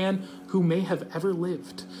powerful man who may have ever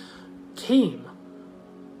lived, came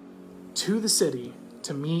to the city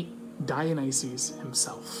to meet Dionysus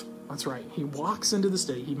himself. That's right. He walks into the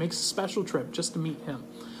city. He makes a special trip just to meet him.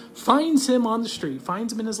 Finds him on the street.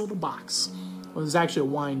 Finds him in his little box. Well, it's actually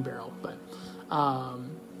a wine barrel, but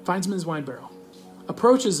finds him in his wine barrel.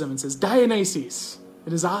 Approaches him and says, "Dionysus,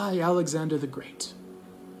 it is I, Alexander the Great.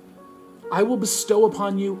 I will bestow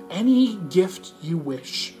upon you any gift you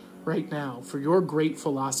wish right now for your great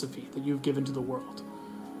philosophy that you've given to the world."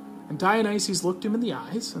 And Dionysus looked him in the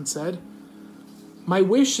eyes and said, "My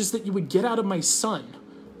wish is that you would get out of my sun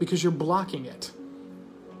because you're blocking it."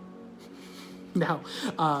 Now,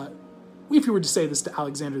 if you were to say this to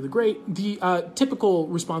Alexander the Great, the typical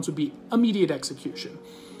response would be immediate execution.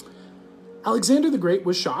 Alexander the Great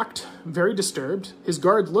was shocked, very disturbed. His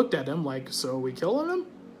guard looked at him like, "So we killing him?"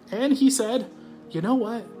 And he said, "You know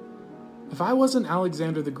what? If I wasn't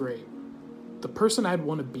Alexander the Great, the person I'd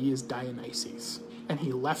want to be is Dionysus." And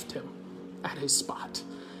he left him at his spot.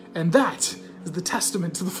 And that is the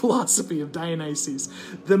testament to the philosophy of Dionysus.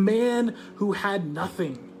 The man who had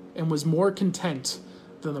nothing and was more content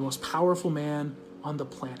than the most powerful man on the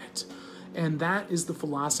planet. And that is the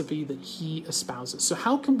philosophy that he espouses. So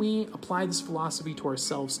how can we apply this philosophy to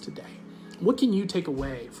ourselves today? What can you take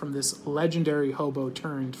away from this legendary hobo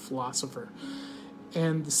turned philosopher?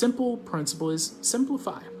 And the simple principle is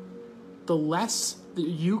simplify. The less that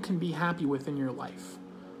you can be happy with in your life,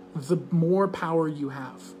 the more power you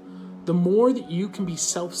have. The more that you can be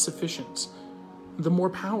self-sufficient, the more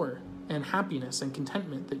power and happiness and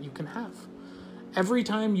contentment that you can have. Every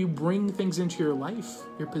time you bring things into your life,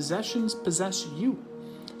 your possessions possess you.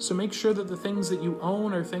 So make sure that the things that you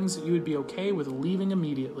own are things that you would be okay with leaving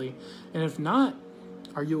immediately. And if not,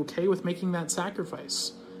 are you okay with making that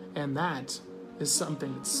sacrifice? And that is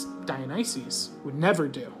something that Dionysus would never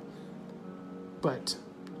do. But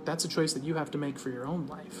that's a choice that you have to make for your own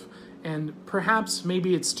life. And perhaps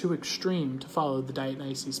maybe it's too extreme to follow the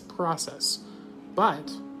Dionysus process,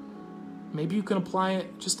 but maybe you can apply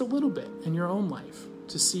it just a little bit in your own life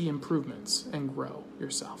to see improvements and grow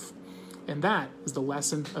yourself. And that is the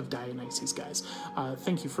lesson of Dionysus, guys.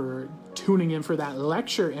 Thank you for tuning in for that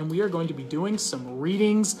lecture. And we are going to be doing some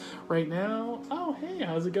readings right now. Oh, hey,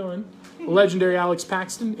 how's it going? Legendary Alex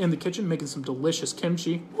Paxton in the kitchen making some delicious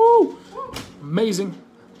kimchi. Woo! Amazing.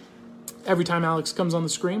 Every time Alex comes on the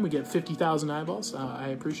screen, we get 50,000 eyeballs. I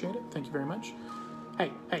appreciate it. Thank you very much.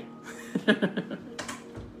 Hey.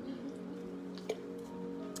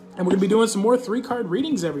 And we're going to be doing some more 3-card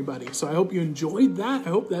readings, everybody. So I hope you enjoyed that. I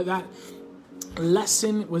hope that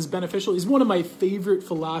lesson was beneficial. He's one of my favorite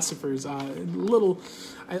philosophers. I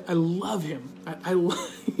love him.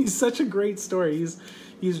 He's such a great story.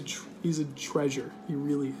 He's a treasure. He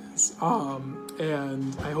really is.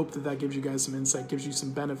 And I hope that gives you guys some insight, gives you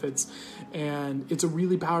some benefits. And it's a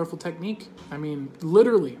really powerful technique. I mean,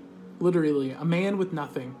 literally, a man with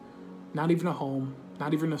nothing, not even a home,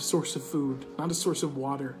 not even a source of food, not a source of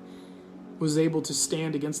water, was able to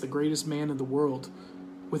stand against the greatest man in the world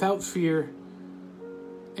without fear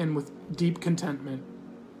and with deep contentment.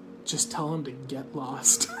 Just tell him to get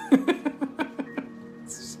lost.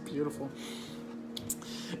 It's just beautiful.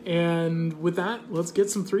 And with that, let's get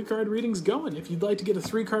some 3-card readings going. If you'd like to get a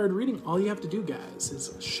 3-card reading, all you have to do, guys,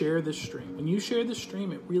 is share this stream. When you share this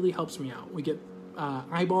stream, it really helps me out. We get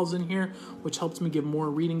eyeballs in here, which helps me give more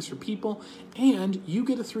readings for people, and you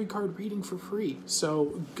get a 3-card reading for free.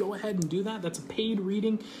 So go ahead and do that. That's a paid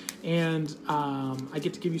reading, and I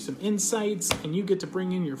get to give you some insights, and you get to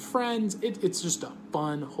bring in your friends. It's just a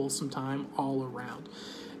fun, wholesome time all around.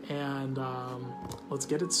 And let's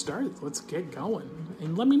get it started. Let's get going.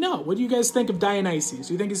 And let me know. What do you guys think of Dionysus?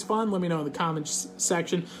 Do you think he's fun? Let me know in the comments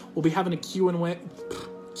section. We'll be having a Q&A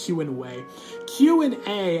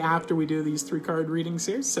after we do these 3-card readings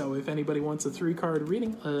here. So if anybody wants a 3-card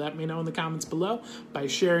reading, let me know in the comments below by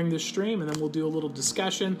sharing the stream, and then we'll do a little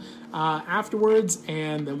discussion afterwards,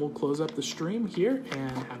 and then we'll close up the stream here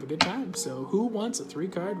and have a good time. So who wants a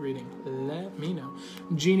 3-card reading? Let me know.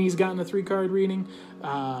 Jeannie's gotten a 3-card reading.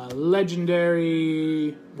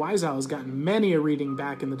 Legendary Wise Owl has gotten many a reading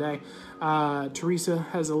back in the day. Teresa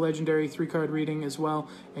has a legendary 3-card reading as well.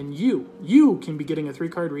 And you can be getting a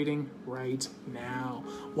 3-card reading right now.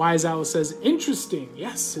 Wise Owl says, interesting.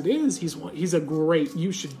 Yes, it is. He's a great,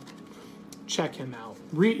 you should check him out.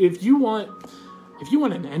 If you want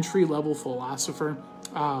an entry-level philosopher,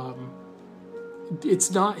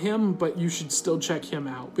 it's not him, but you should still check him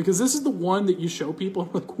out, because this is the one that you show people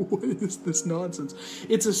like, what is this nonsense?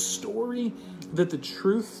 It's a story that the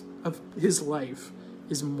truth of his life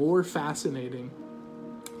is more fascinating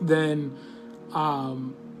than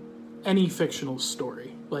any fictional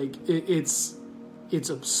story. Like it's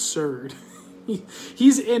absurd.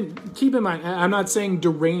 He's in, keep in mind, I'm not saying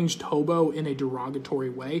deranged hobo in a derogatory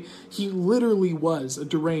way. He literally was a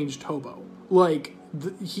deranged hobo. Like,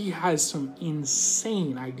 he has some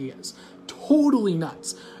insane ideas. Totally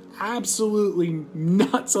nuts. Absolutely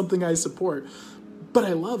not something I support. But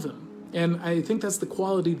I love him. And I think that's the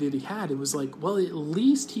quality that he had. It was like, well, at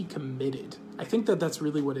least he committed. I think that's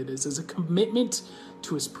really what it is a commitment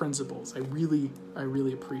to his principles. I really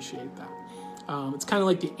appreciate that. It's kind of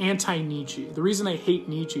like the anti-Nietzsche. The reason I hate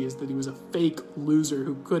Nietzsche is that he was a fake loser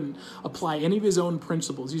who couldn't apply any of his own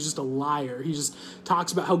principles. He's just a liar. He just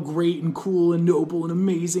talks about how great and cool and noble and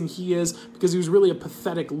amazing he is, because he was really a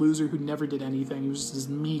pathetic loser who never did anything. He was just this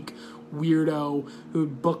meek weirdo who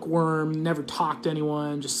bookworm, never talked to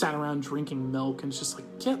anyone, just sat around drinking milk, and it's just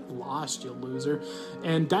like, get lost, you loser.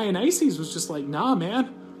 And Dionysus was just like, nah,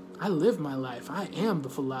 man, I live my life. I am the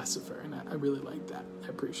philosopher. And I really liked that. I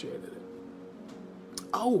appreciated it.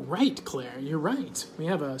 Oh, right, Claire. You're right. We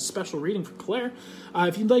have a special reading for Claire.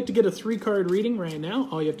 If you'd like to get a 3-card reading right now,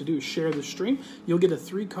 all you have to do is share the stream. You'll get a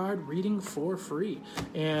 3-card reading for free.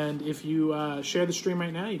 And if you share the stream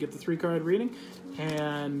right now, you get the 3-card reading.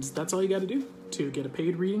 And that's all you got to do to get a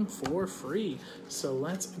paid reading for free. So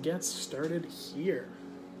let's get started here.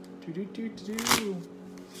 Give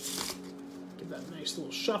that a nice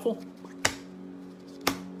little shuffle.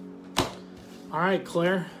 All right,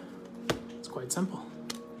 Claire. It's quite simple.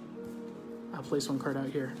 I'll place one card out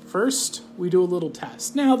here. First, we do a little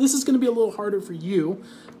test. Now, this is going to be a little harder for you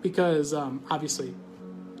because, obviously,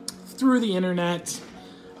 through the internet,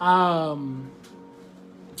 can't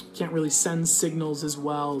really send signals as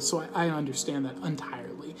well, so I understand that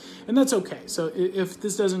entirely. And that's okay. So if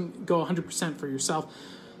this doesn't go 100% for yourself,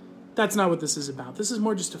 that's not what this is about. This is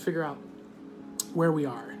more just to figure out where we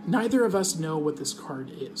are. Neither of us know what this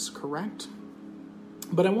card is, correct?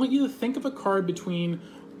 But I want you to think of a card between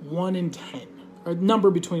 1 and 10, or a number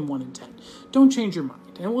between 1 and 10. Don't change your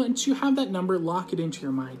mind. And once you have that number, lock it into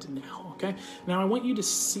your mind now, okay? Now I want you to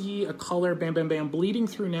see a color, bam, bam, bam, bleeding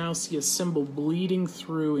through now. See a symbol bleeding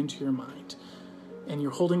through into your mind. And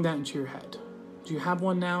you're holding that into your head. Do you have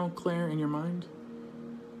one now, Claire, in your mind?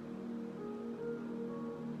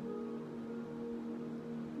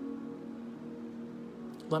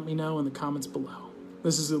 Let me know in the comments below.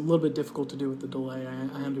 This is a little bit difficult to do with the delay,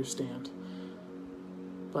 I understand.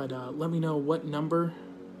 But let me know what number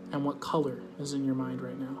and what color is in your mind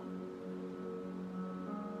right now.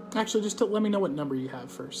 Actually, just let me know what number you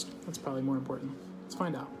have first. That's probably more important. Let's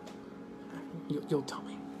find out. You'll tell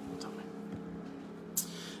me.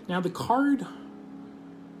 Now, the card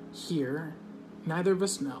here, neither of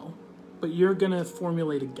us know, but you're going to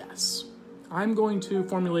formulate a guess. I'm going to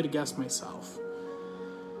formulate a guess myself.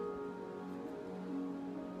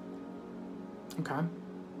 Okay.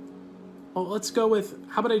 Well, let's go with,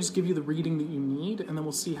 how about I just give you the reading that you need, and then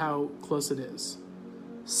we'll see how close it is.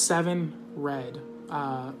 7 red.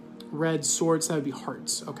 Red swords, that would be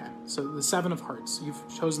hearts. Okay, so the 7 of hearts. You've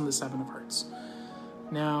chosen the 7 of hearts.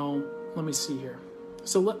 Now, let me see here.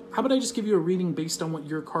 So how about I just give you a reading based on what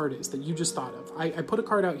your card is that you just thought of. I put a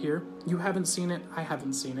card out here. You haven't seen it. I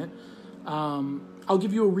haven't seen it. I'll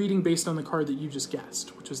give you a reading based on the card that you just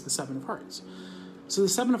guessed, which is the 7 of hearts. So the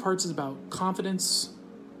 7 of hearts is about confidence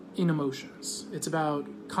in emotions. It's about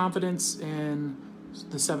confidence in...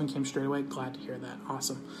 The 7 came straight away. Glad to hear that.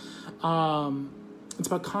 Awesome. It's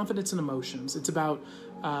about confidence in emotions. It's about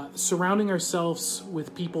surrounding ourselves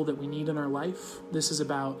with people that we need in our life. This is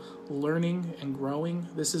about learning and growing.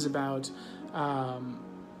 This is about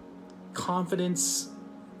confidence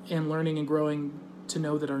in learning and growing, to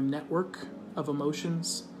know that our network of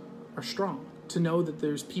emotions are strong, to know that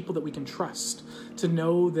there's people that we can trust, to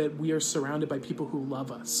know that we are surrounded by people who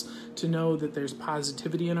love us, to know that there's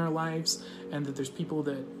positivity in our lives, and that there's people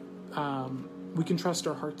that we can trust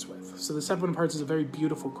our hearts with. So the 7 of Hearts is a very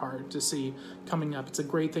beautiful card to see coming up. It's a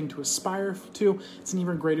great thing to aspire to. It's an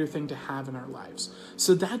even greater thing to have in our lives.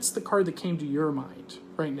 So that's the card that came to your mind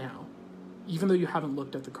right now, even though you haven't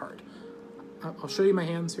looked at the card. I'll show you my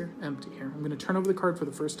hands here, empty here. I'm going to turn over the card for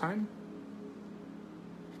the first time.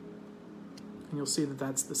 And you'll see that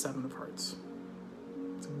that's the 7 of Hearts.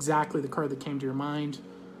 It's exactly the card that came to your mind.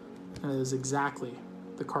 And it is exactly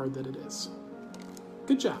the card that it is.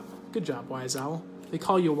 Good job. Good job, Wise Owl. They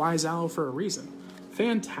call you Wise Owl for a reason.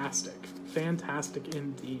 Fantastic. Fantastic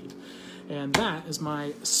indeed. And that is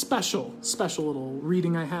my special little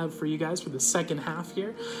reading I have for you guys for the second half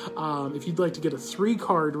here. If you'd like to get a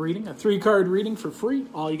 3-card reading for free,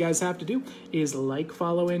 all you guys have to do is like,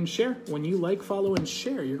 follow, and share. When you like, follow, and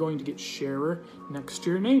share, you're going to get sharer next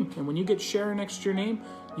to your name. And when you get sharer next to your name,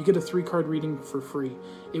 you get a 3-card reading for free.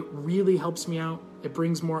 It really helps me out. It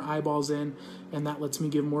brings more eyeballs in, and that lets me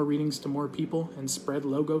give more readings to more people and spread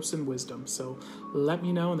logos and wisdom. So let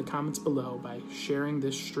me know in the comments below by sharing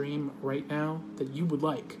this stream right now that you would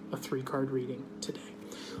like a 3-card reading today.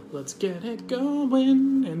 Let's get it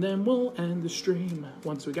going, and then we'll end the stream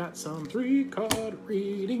once we got some 3-card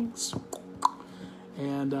readings.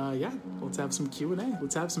 And yeah, let's have some Q&A.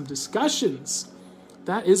 Let's have some discussions.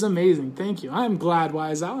 That is amazing. Thank you. I'm glad,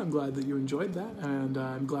 Wise Owl. I'm glad that you enjoyed that. And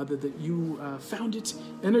I'm glad that you found it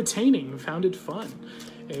entertaining, found it fun.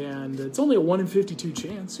 And it's only a 1 in 52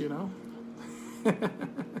 chance, you know.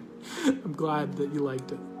 I'm glad that you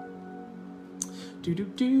liked it.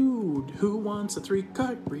 Who wants a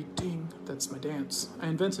 3-card reading? That's my dance. I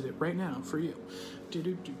invented it right now for you.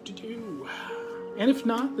 And if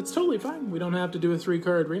not, it's totally fine. We don't have to do a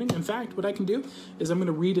 3-card reading. In fact, what I can do is I'm going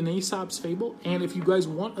to read an Aesop's Fable. And if you guys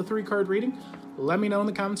want a 3-card reading, let me know in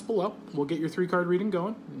the comments below. We'll get your 3-card reading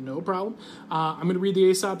going. No problem. I'm going to read the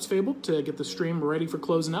Aesop's Fable to get the stream ready for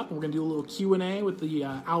closing up. We're going to do a little Q&A with the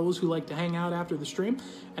owls who like to hang out after the stream,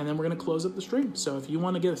 and then we're going to close up the stream. So if you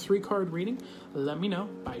want to get a 3-card reading, let me know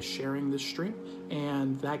by sharing this stream,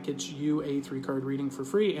 and that gets you a 3-card reading for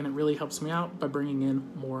free, and it really helps me out by bringing in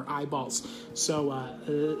more eyeballs. So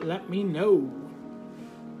let me know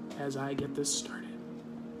as I get this started.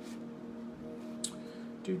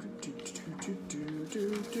 The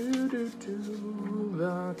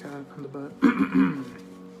cat on the butt.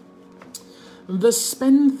 The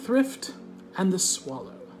Spendthrift and the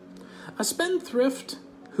Swallow. A spendthrift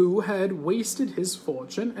who had wasted his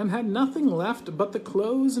fortune and had nothing left but the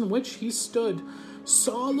clothes in which he stood,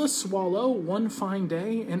 saw the swallow one fine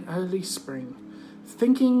day in early spring,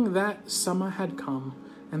 thinking that summer had come,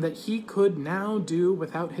 and that he could now do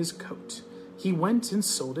without his coat. He went and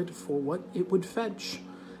sold it for what it would fetch.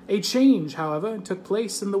 A change, however, took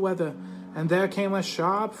place in the weather, and there came a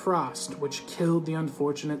sharp frost, which killed the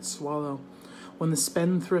unfortunate swallow. When the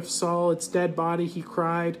spendthrift saw its dead body, he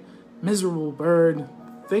cried, "Miserable bird,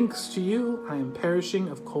 thanks to you, I am perishing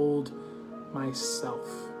of cold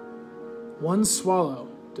myself." One swallow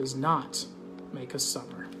does not make a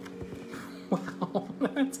summer. Wow,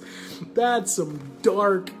 that's some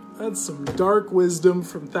dark wisdom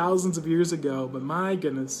from thousands of years ago. But my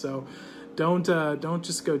goodness, so don't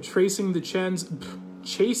just go chasing the trends.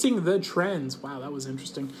 Wow, that was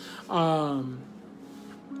interesting.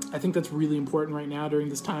 I think that's really important right now during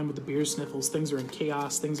this time with the beer sniffles. Things are in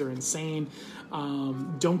chaos. Things are insane.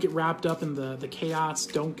 Don't get wrapped up in the chaos.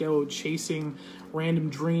 Don't go chasing random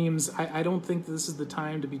dreams. I don't think this is the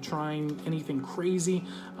time to be trying anything crazy.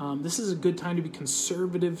 This is a good time to be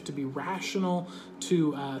conservative, to be rational,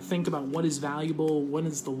 to think about what is valuable, what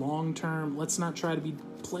is the long term. Let's not try to be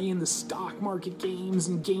playing the stock market games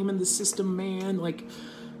and gaming the system, man. Like,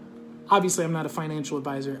 obviously, I'm not a financial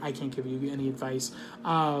advisor. I can't give you any advice.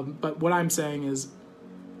 But what I'm saying is,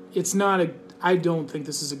 I don't think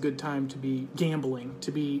this is a good time to be gambling,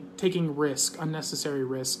 to be taking unnecessary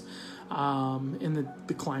risk, in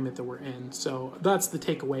the climate that we're in. So that's the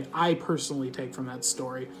takeaway I personally take from that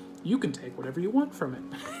story. You can take whatever you want from it.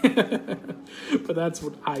 But that's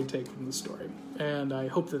what I take from the story. And I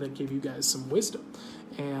hope that gave you guys some wisdom.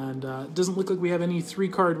 And it doesn't look like we have any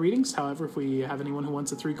 3-card readings. However, if we have anyone who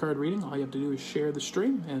wants a 3-card reading, all you have to do is share the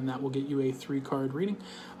stream, and that will get you a 3-card reading.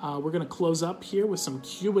 We're going to close up here with some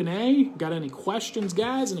Q&A. Got any questions,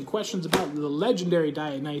 guys? Any questions about the legendary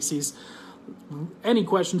Dionysus? Any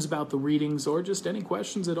questions about the readings, or just any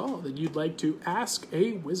questions at all that you'd like to ask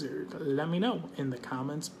a wizard, let me know in the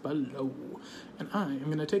comments below. And I am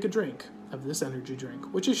going to take a drink of this energy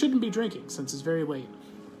drink, which I shouldn't be drinking since it's very late.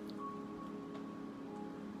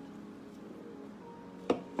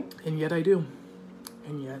 And yet I do.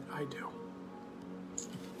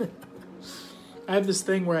 I have this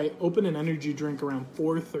thing where I open an energy drink around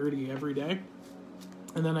 4:30 every day,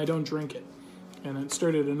 and then I don't drink it. And it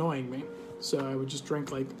started annoying me. So I would just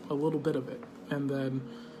drink like a little bit of it. And then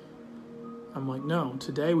I'm like, no,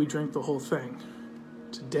 today we drink the whole thing.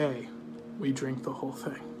 Today we drink the whole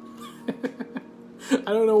thing.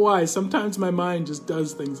 I don't know why. Sometimes my mind just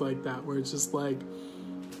does things like that, where it's just like,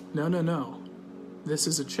 no. This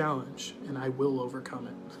is a challenge, and I will overcome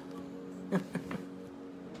it.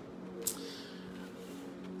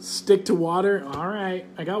 Stick to water. All right,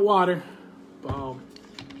 I got water. Boom.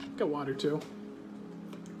 Got water too.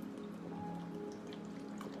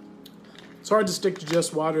 It's hard to stick to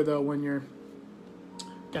just water, though, when you're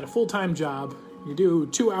got a full-time job. You do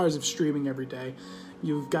 2 hours of streaming every day.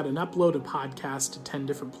 You've got an uploaded podcast to 10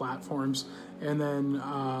 different platforms, and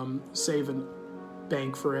then save a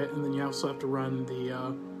bank for it. And then you also have to run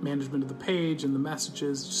the management of the page and the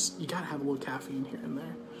messages. Just, you got to have a little caffeine here and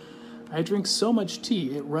there. I drink so much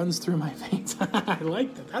tea, it runs through my veins. I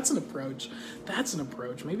like that. That's an approach.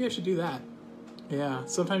 Maybe I should do that. Yeah,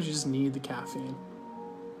 sometimes you just need the caffeine.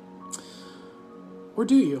 Or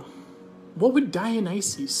do you? What would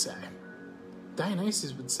Dionysus say?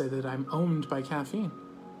 Dionysus would say that I'm owned by caffeine.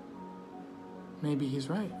 Maybe he's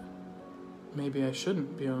right. Maybe I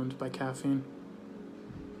shouldn't be owned by caffeine.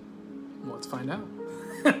 Well, let's find out.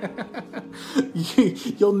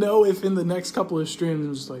 You'll know if in the next couple of streams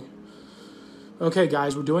I'm just like, okay,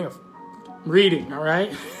 guys, we're doing a reading, all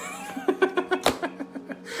right?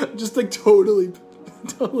 I'm just like totally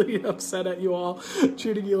upset at you all,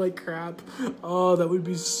 treating you like crap. Oh, that would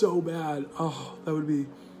be so bad. Oh, that would be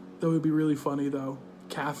really funny though.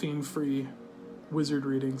 Caffeine-free wizard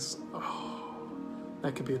readings. Oh,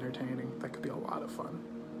 that could be entertaining. That could be a lot of fun.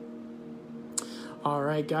 All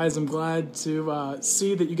right, guys, I'm glad to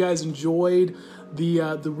see that you guys enjoyed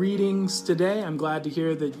the readings today. I'm glad to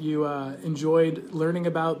hear that you enjoyed learning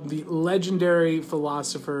about the legendary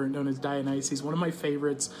philosopher known as Dionysius, one of my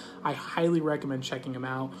favorites. I highly recommend checking him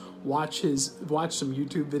out. Watch some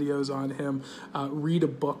YouTube videos on him. Read a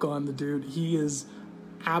book on the dude. He is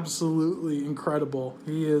absolutely incredible.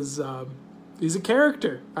 He's a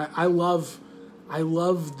character. I love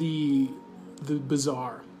the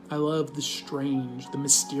bizarre. I love the strange, the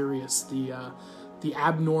mysterious, the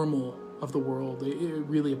abnormal of the world. It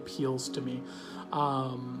really appeals to me.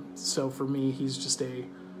 So for me, he's just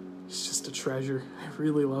a treasure. I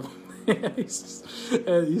really love him. he's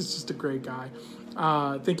just a great guy.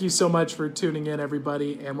 Thank you so much for tuning in,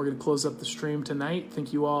 everybody. And we're going to close up the stream tonight.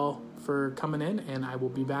 Thank you all for coming in, and I will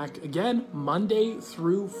be back again Monday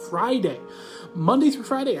through Friday. Monday through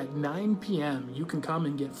Friday at 9 p.m. You can come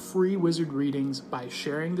and get free wizard readings by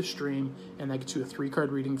sharing the stream, and that gets you a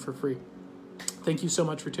 3-card reading for free. Thank you so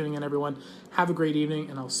much for tuning in, everyone. Have a great evening,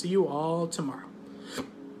 and I'll see you all tomorrow.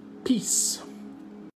 Peace.